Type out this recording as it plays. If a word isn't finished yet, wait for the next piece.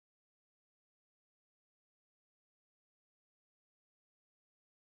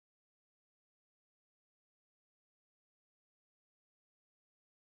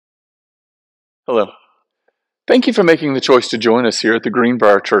Hello. Thank you for making the choice to join us here at the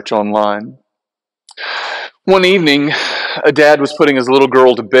Greenbrier Church Online. One evening, a dad was putting his little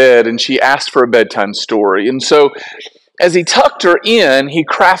girl to bed, and she asked for a bedtime story. And so, as he tucked her in, he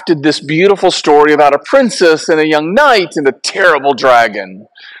crafted this beautiful story about a princess and a young knight and a terrible dragon.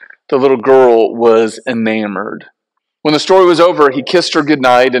 The little girl was enamored. When the story was over, he kissed her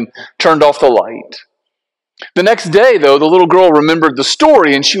goodnight and turned off the light. The next day, though, the little girl remembered the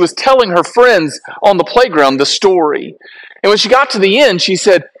story, and she was telling her friends on the playground the story. And when she got to the end, she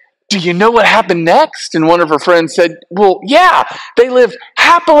said, "Do you know what happened next?" And one of her friends said, "Well, yeah, they lived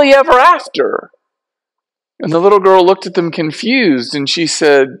happily ever after." And the little girl looked at them confused, and she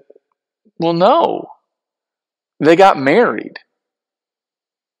said, "Well, no, they got married."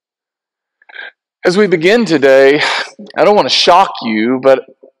 As we begin today, I don't want to shock you, but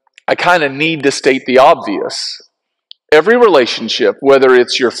I kind of need to state the obvious. Every relationship, whether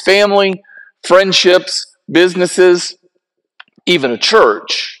it's your family, friendships, businesses, even a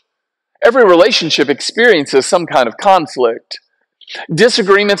church, every relationship experiences some kind of conflict.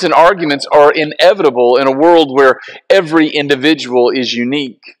 Disagreements and arguments are inevitable in a world where every individual is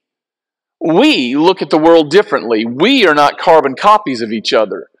unique. We look at the world differently. We are not carbon copies of each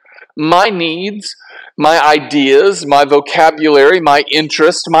other. My needs, my ideas, my vocabulary, my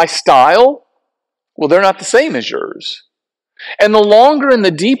interest, my style, well, they're not the same as yours. And the longer and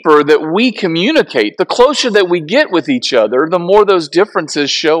the deeper that we communicate, the closer that we get with each other, the more those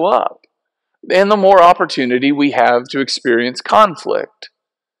differences show up, and the more opportunity we have to experience conflict.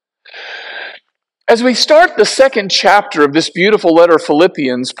 As we start the second chapter of this beautiful letter of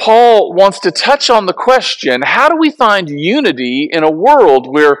Philippians, Paul wants to touch on the question, how do we find unity in a world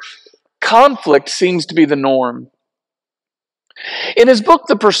where conflict seems to be the norm? In his book,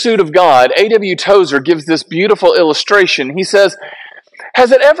 The Pursuit of God, A.W. Towzer gives this beautiful illustration. He says,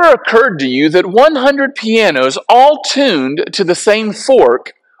 "Has it ever occurred to you that 100 pianos all tuned to the same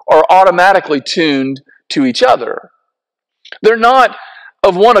fork are automatically tuned to each other? They're not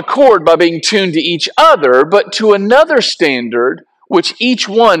of one accord by being tuned to each other, but to another standard which each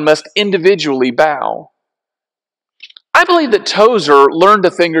one must individually bow." I believe that Towzer learned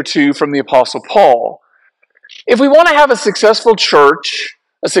a thing or two from the Apostle Paul. If we want to have a successful church,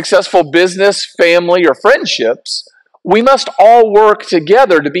 a successful business, family, or friendships, we must all work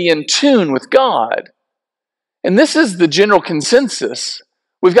together to be in tune with God. And this is the general consensus.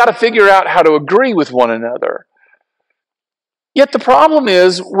 We've got to figure out how to agree with one another. Yet the problem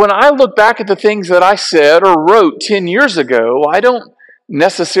is, when I look back at the things that I said or wrote 10 years ago, I don't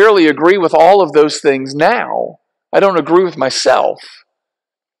necessarily agree with all of those things now. I don't agree with myself.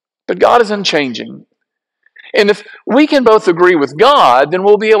 But God is unchanging. And if we can both agree with God, then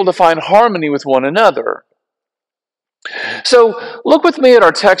we'll be able to find harmony with one another. So look with me at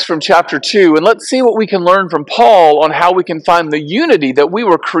our text from chapter 2, and let's see what we can learn from Paul on how we can find the unity that we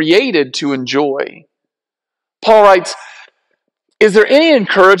were created to enjoy. Paul writes, "Is there any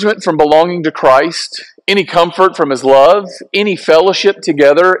encouragement from belonging to Christ? Any comfort from His love? Any fellowship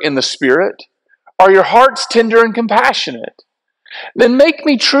together in the Spirit? Are your hearts tender and compassionate? Then make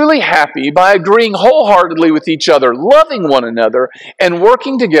me truly happy by agreeing wholeheartedly with each other, loving one another, and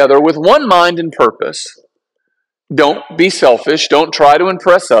working together with one mind and purpose. Don't be selfish. Don't try to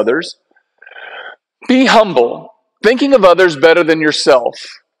impress others. Be humble, thinking of others better than yourself.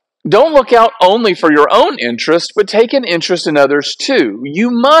 Don't look out only for your own interest, but take an interest in others too. You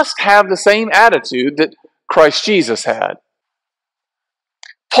must have the same attitude that Christ Jesus had."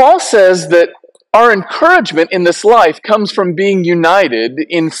 Paul says that our encouragement in this life comes from being united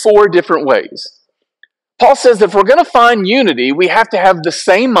in 4 different ways. Paul says that if we're going to find unity, we have to have the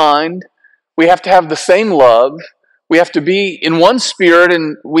same mind, we have to have the same love, we have to be in one spirit,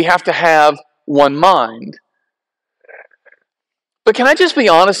 and we have to have one mind. But can I just be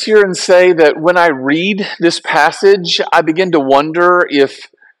honest here and say that when I read this passage, I begin to wonder if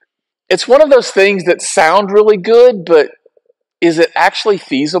it's one of those things that sound really good, but is it actually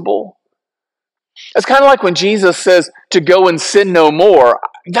feasible? It's kind of like when Jesus says to go and sin no more.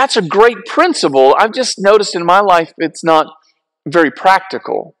 That's a great principle. I've just noticed in my life it's not very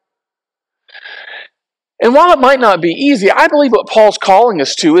practical. And while it might not be easy, I believe what Paul's calling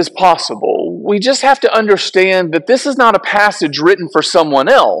us to is possible. We just have to understand that this is not a passage written for someone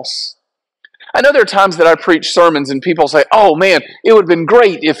else. I know there are times that I preach sermons and people say, "Oh man, it would have been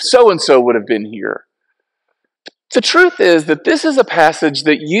great if so-and-so would have been here." The truth is that this is a passage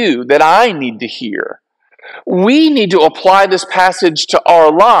that I need to hear. We need to apply this passage to our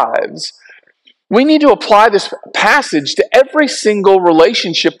lives. We need to apply this passage to every single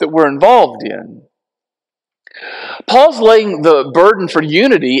relationship that we're involved in. Paul's laying the burden for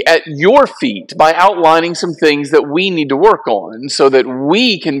unity at your feet by outlining some things that we need to work on so that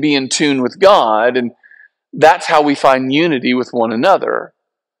we can be in tune with God, and that's how we find unity with one another.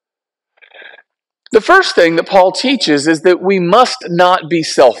 The first thing that Paul teaches is that we must not be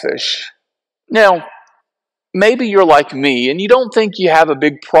selfish. Now, maybe you're like me and you don't think you have a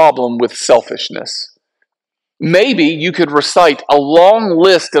big problem with selfishness. Maybe you could recite a long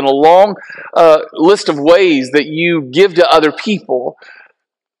list and a long list of ways that you give to other people.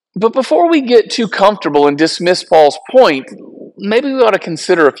 But before we get too comfortable and dismiss Paul's point, maybe we ought to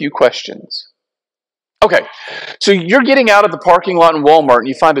consider a few questions. Okay, so you're getting out of the parking lot in Walmart and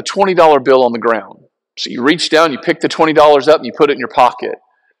you find a $20 bill on the ground. So you reach down, you pick the $20 up, and you put it in your pocket.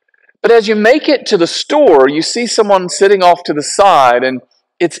 But as you make it to the store, you see someone sitting off to the side, and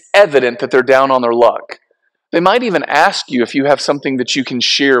it's evident that they're down on their luck. They might even ask you if you have something that you can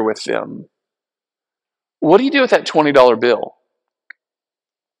share with them. What do you do with that $20 bill?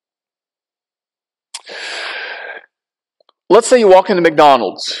 Let's say you walk into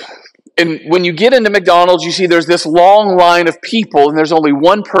McDonald's. And when you get into McDonald's, you see there's this long line of people, and there's only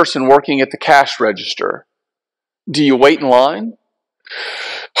one person working at the cash register. Do you wait in line?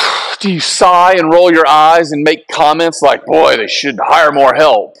 Do you sigh and roll your eyes and make comments like, boy, they should hire more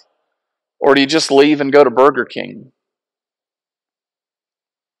help? Or do you just leave and go to Burger King?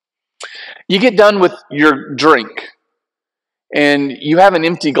 You get done with your drink and you have an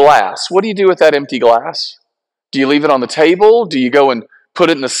empty glass. What do you do with that empty glass? Do you leave it on the table? Do you go and put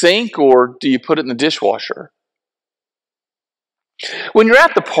it in the sink, or do you put it in the dishwasher? When you're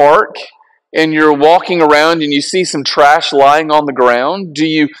at the park and you're walking around and you see some trash lying on the ground, do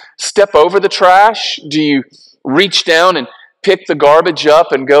you step over the trash? Do you reach down and pick the garbage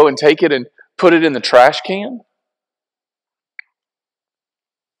up and go and take it and put it in the trash can?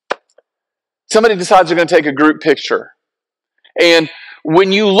 Somebody decides they're going to take a group picture. And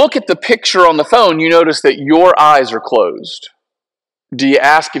when you look at the picture on the phone, you notice that your eyes are closed. Do you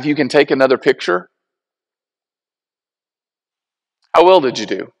ask if you can take another picture? How well did you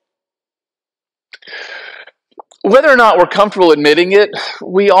do? Whether or not we're comfortable admitting it,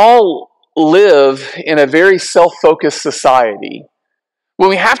 we all live in a very self-focused society. When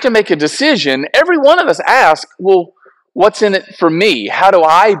we have to make a decision, every one of us asks, well, what's in it for me? How do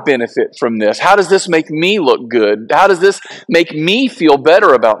I benefit from this? How does this make me look good? How does this make me feel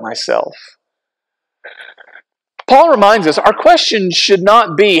better about myself? Paul reminds us our question should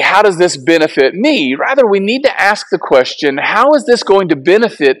not be, how does this benefit me? Rather, we need to ask the question, how is this going to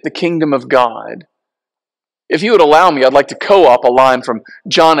benefit the kingdom of God? If you would allow me, I'd like to co-op a line from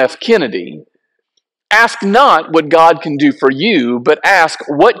John F. Kennedy. Ask not what God can do for you, but ask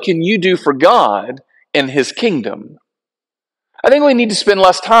what can you do for God and His kingdom. I think we need to spend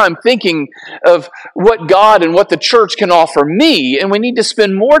less time thinking of what God and what the church can offer me, and we need to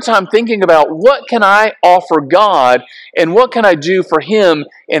spend more time thinking about what can I offer God and what can I do for Him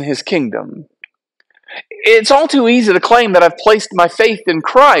and His kingdom. It's all too easy to claim that I've placed my faith in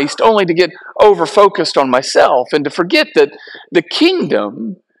Christ only to get over-focused on myself and to forget that the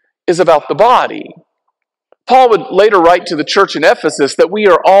kingdom is about the body. Paul would later write to the church in Ephesus that we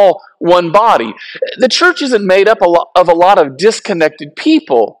are all one body. The church isn't made up of a lot of disconnected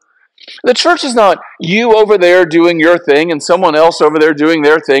people. The church is not you over there doing your thing and someone else over there doing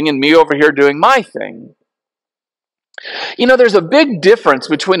their thing and me over here doing my thing. You know, there's a big difference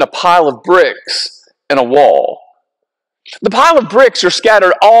between a pile of bricks and a wall. The pile of bricks are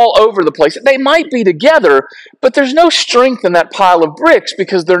scattered all over the place. They might be together, but there's no strength in that pile of bricks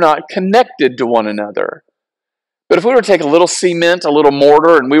because they're not connected to one another. But if we were to take a little cement, a little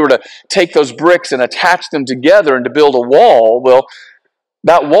mortar, and we were to take those bricks and attach them together and to build a wall, well,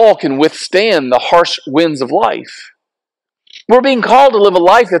 that wall can withstand the harsh winds of life. We're being called to live a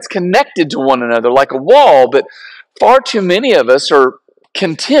life that's connected to one another like a wall, but far too many of us are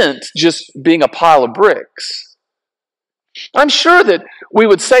content just being a pile of bricks. I'm sure that we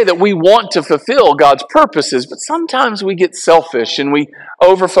would say that we want to fulfill God's purposes, but sometimes we get selfish and we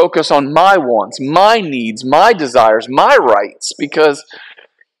overfocus on my wants, my needs, my desires, my rights, because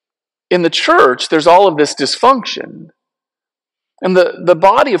in the church there's all of this dysfunction. And the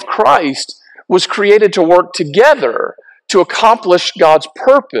body of Christ was created to work together to accomplish God's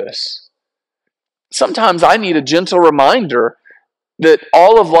purpose. Sometimes I need a gentle reminder that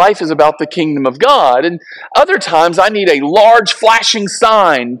all of life is about the kingdom of God. And other times I need a large flashing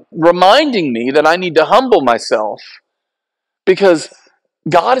sign reminding me that I need to humble myself because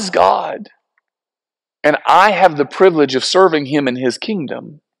God is God and I have the privilege of serving Him in His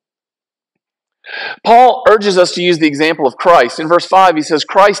kingdom. Paul urges us to use the example of Christ. In verse 5, he says,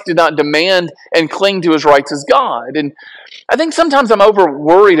 Christ did not demand and cling to his rights as God. And I think sometimes I'm over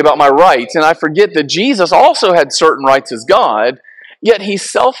worried about my rights, and I forget that Jesus also had certain rights as God, yet he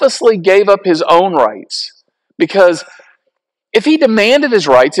selflessly gave up his own rights. Because if he demanded his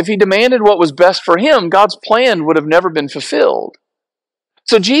rights, if he demanded what was best for him, God's plan would have never been fulfilled.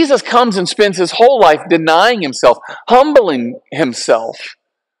 So Jesus comes and spends his whole life denying himself, humbling himself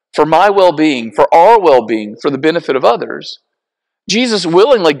for my well-being, for our well-being, for the benefit of others. Jesus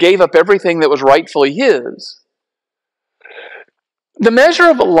willingly gave up everything that was rightfully his. The measure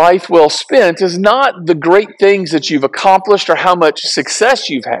of a life well spent is not the great things that you've accomplished or how much success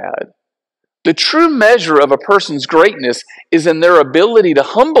you've had. The true measure of a person's greatness is in their ability to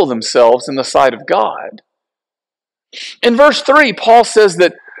humble themselves in the sight of God. In verse 3, Paul says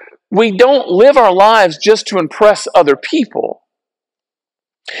that we don't live our lives just to impress other people.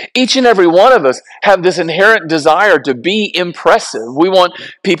 Each and every one of us have this inherent desire to be impressive. We want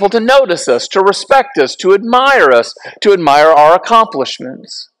people to notice us, to respect us, to admire our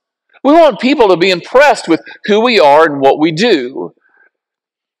accomplishments. We want people to be impressed with who we are and what we do.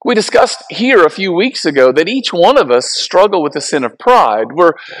 We discussed here a few weeks ago that each one of us struggle with the sin of pride.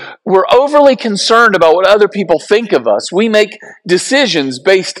 We're overly concerned about what other people think of us. We make decisions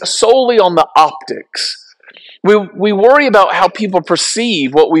based solely on the optics. We worry about how people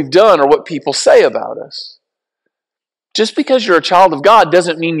perceive what we've done or what people say about us. Just because you're a child of God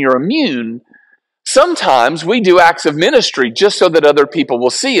doesn't mean you're immune. Sometimes we do acts of ministry just so that other people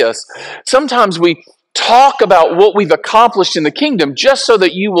will see us. Sometimes we talk about what we've accomplished in the kingdom just so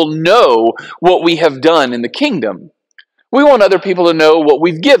that you will know what we have done in the kingdom. We want other people to know what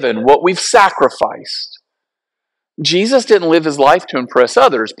we've given, what we've sacrificed. Jesus didn't live his life to impress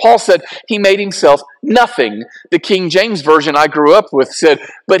others. Paul said he made himself nothing. The King James Version I grew up with said,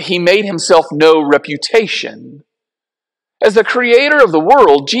 but he made himself no reputation. As the creator of the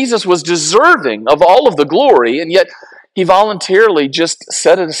world, Jesus was deserving of all of the glory, and yet he voluntarily just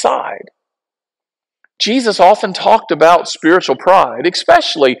set it aside. Jesus often talked about spiritual pride,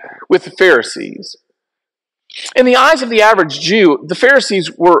 especially with the Pharisees. In the eyes of the average Jew, the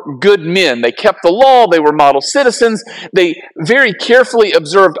Pharisees were good men. They kept the law. They were model citizens. They very carefully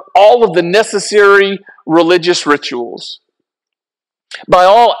observed all of the necessary religious rituals. By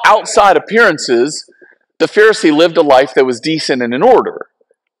all outside appearances, the Pharisee lived a life that was decent and in order.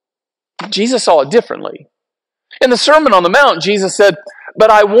 Jesus saw it differently. In the Sermon on the Mount, Jesus said, but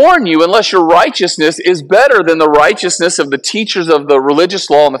I warn you, unless your righteousness is better than the righteousness of the teachers of the religious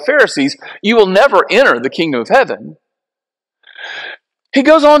law and the Pharisees, you will never enter the kingdom of heaven. He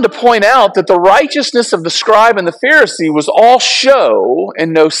goes on to point out that the righteousness of the scribe and the Pharisee was all show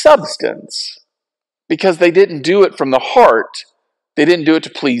and no substance, because they didn't do it from the heart. They didn't do it to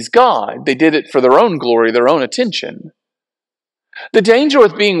please God. They did it for their own glory, their own attention. The danger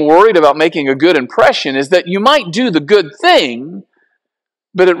with being worried about making a good impression is that you might do the good thing,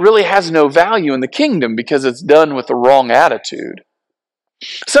 but it really has no value in the kingdom because it's done with the wrong attitude.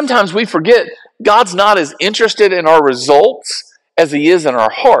 Sometimes we forget God's not as interested in our results as he is in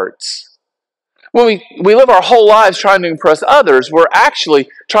our hearts. When we live our whole lives trying to impress others, we're actually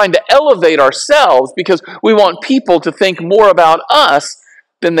trying to elevate ourselves because we want people to think more about us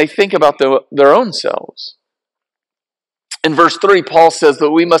than they think about their own selves. In verse 3, Paul says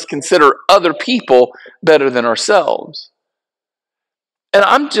that we must consider other people better than ourselves. And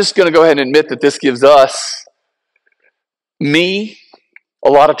I'm just going to go ahead and admit that this gives me, a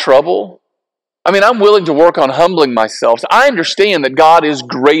lot of trouble. I mean, I'm willing to work on humbling myself. I understand that God is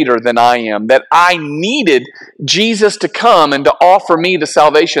greater than I am, that I needed Jesus to come and to offer me the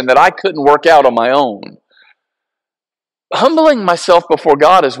salvation that I couldn't work out on my own. Humbling myself before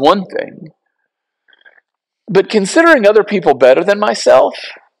God is one thing, but considering other people better than myself,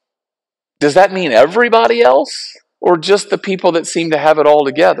 does that mean everybody else? Or just the people that seem to have it all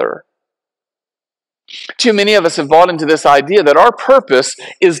together? Too many of us have bought into this idea that our purpose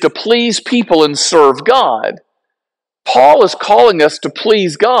is to please people and serve God. Paul is calling us to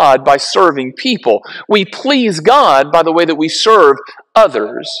please God by serving people. We please God by the way that we serve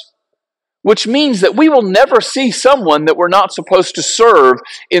others, which means that we will never see someone that we're not supposed to serve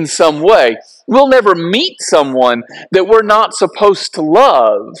in some way. We'll never meet someone that we're not supposed to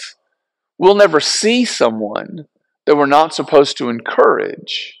love. We'll never see someone that we're not supposed to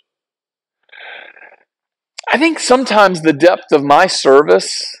encourage. I think sometimes the depth of my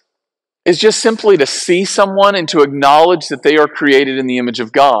service is just simply to see someone and to acknowledge that they are created in the image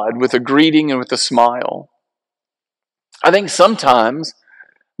of God with a greeting and with a smile. I think sometimes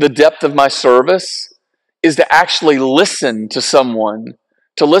the depth of my service is to actually listen to someone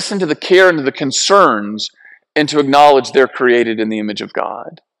to listen to the care and to the concerns, and to acknowledge they're created in the image of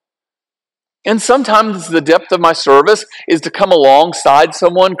God. And sometimes the depth of my service is to come alongside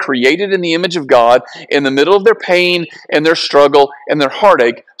someone created in the image of God in the middle of their pain and their struggle and their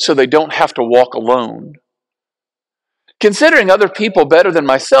heartache so they don't have to walk alone. Considering other people better than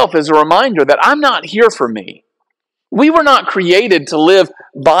myself is a reminder that I'm not here for me. We were not created to live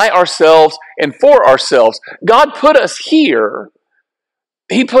by ourselves and for ourselves. God put us here.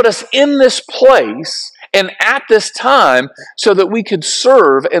 He put us in this place and at this time so that we could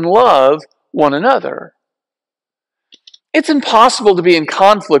serve and love one another. It's impossible to be in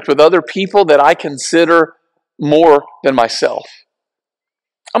conflict with other people that I consider more than myself.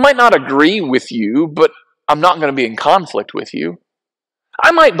 I might not agree with you, but I'm not going to be in conflict with you.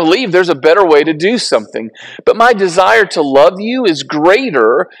 I might believe there's a better way to do something, but my desire to love you is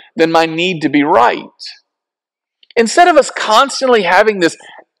greater than my need to be right. Instead of us constantly having this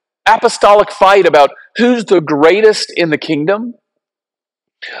apostolic fight about who's the greatest in the kingdom,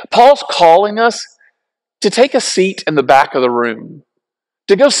 Paul's calling us to take a seat in the back of the room,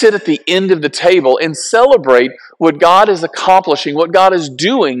 to go sit at the end of the table and celebrate what God is accomplishing, what God is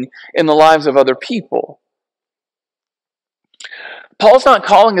doing in the lives of other people. Paul's not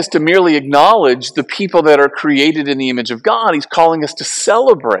calling us to merely acknowledge the people that are created in the image of God. He's calling us to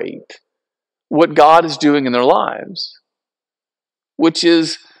celebrate what God is doing in their lives, which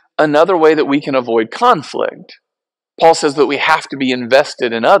is another way that we can avoid conflict. Paul says that we have to be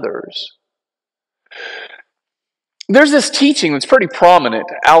invested in others. There's this teaching that's pretty prominent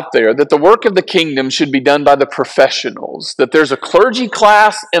out there that the work of the kingdom should be done by the professionals, that there's a clergy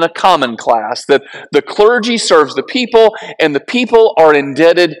class and a common class, that the clergy serves the people and the people are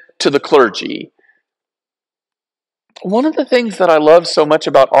indebted to the clergy. One of the things that I love so much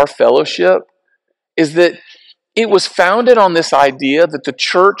about our fellowship is that it was founded on this idea that the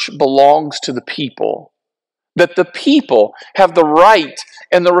church belongs to the people, that the people have the right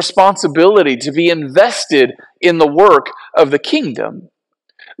and the responsibility to be invested in the work of the kingdom.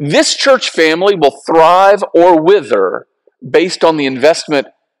 This church family will thrive or wither based on the investment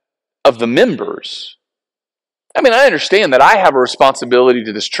of the members. I mean, I understand that I have a responsibility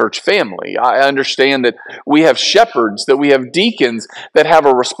to this church family. I understand that we have shepherds, that we have deacons that have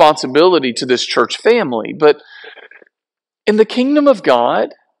a responsibility to this church family. But in the kingdom of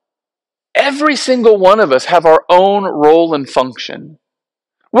God, every single one of us have our own role and function.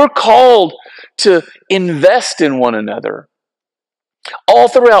 We're called to invest in one another. All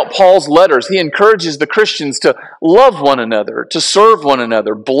throughout Paul's letters, he encourages the Christians to love one another, to serve one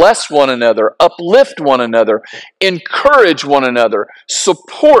another, bless one another, uplift one another, encourage one another,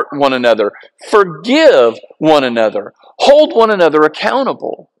 support one another, forgive one another, hold one another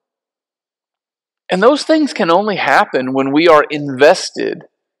accountable. And those things can only happen when we are invested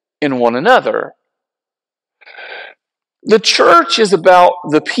in one another. The church is about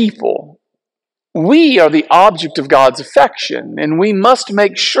the people. We are the object of God's affection, and we must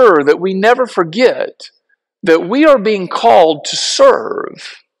make sure that we never forget that we are being called to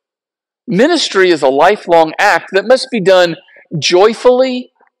serve. Ministry is a lifelong act that must be done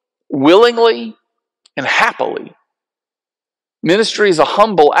joyfully, willingly, and happily. Ministry is a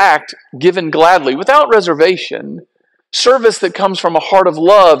humble act given gladly, without reservation, service that comes from a heart of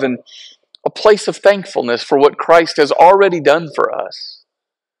love and a place of thankfulness for what Christ has already done for us.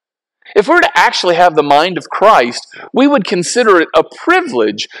 If we were to actually have the mind of Christ, we would consider it a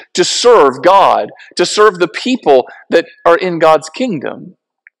privilege to serve God, to serve the people that are in God's kingdom.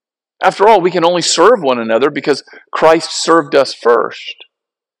 After all, we can only serve one another because Christ served us first.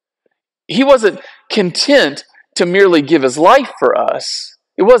 He wasn't content to merely give his life for us.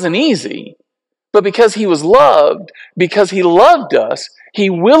 It wasn't easy. But because he was loved, because he loved us, he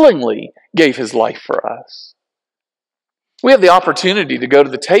willingly gave his life for us. We have the opportunity to go to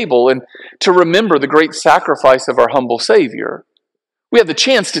the table and to remember the great sacrifice of our humble Savior. We have the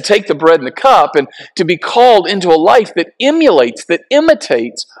chance to take the bread and the cup and to be called into a life that emulates, that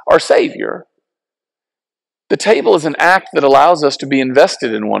imitates our Savior. The table is an act that allows us to be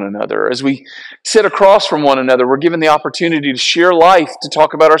invested in one another. As we sit across from one another, we're given the opportunity to share life, to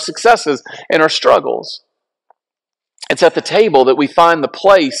talk about our successes and our struggles. It's at the table that we find the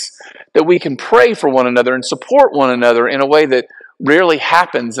place that we can pray for one another and support one another in a way that rarely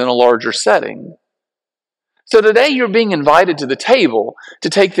happens in a larger setting. So today you're being invited to the table to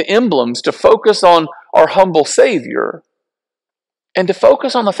take the emblems, to focus on our humble Savior, and to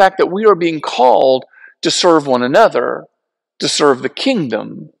focus on the fact that we are being called to serve one another, to serve the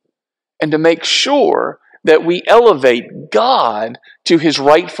kingdom, and to make sure that we elevate God to his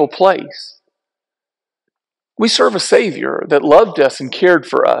rightful place. We serve a Savior that loved us and cared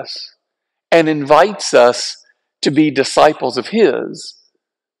for us and invites us to be disciples of His,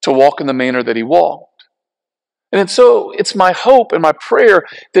 to walk in the manner that He walked. And so it's my hope and my prayer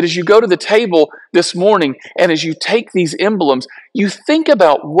that as you go to the table this morning and as you take these emblems, you think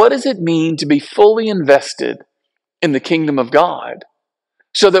about what does it mean to be fully invested in the kingdom of God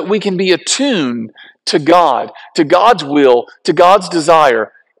so that we can be attuned to God, to God's will, to God's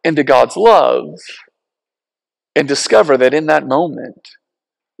desire, and to God's love. And discover that in that moment,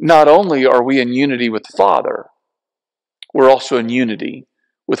 not only are we in unity with the Father, we're also in unity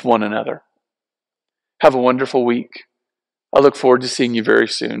with one another. Have a wonderful week. I look forward to seeing you very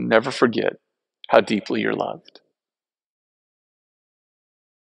soon. Never forget how deeply you're loved.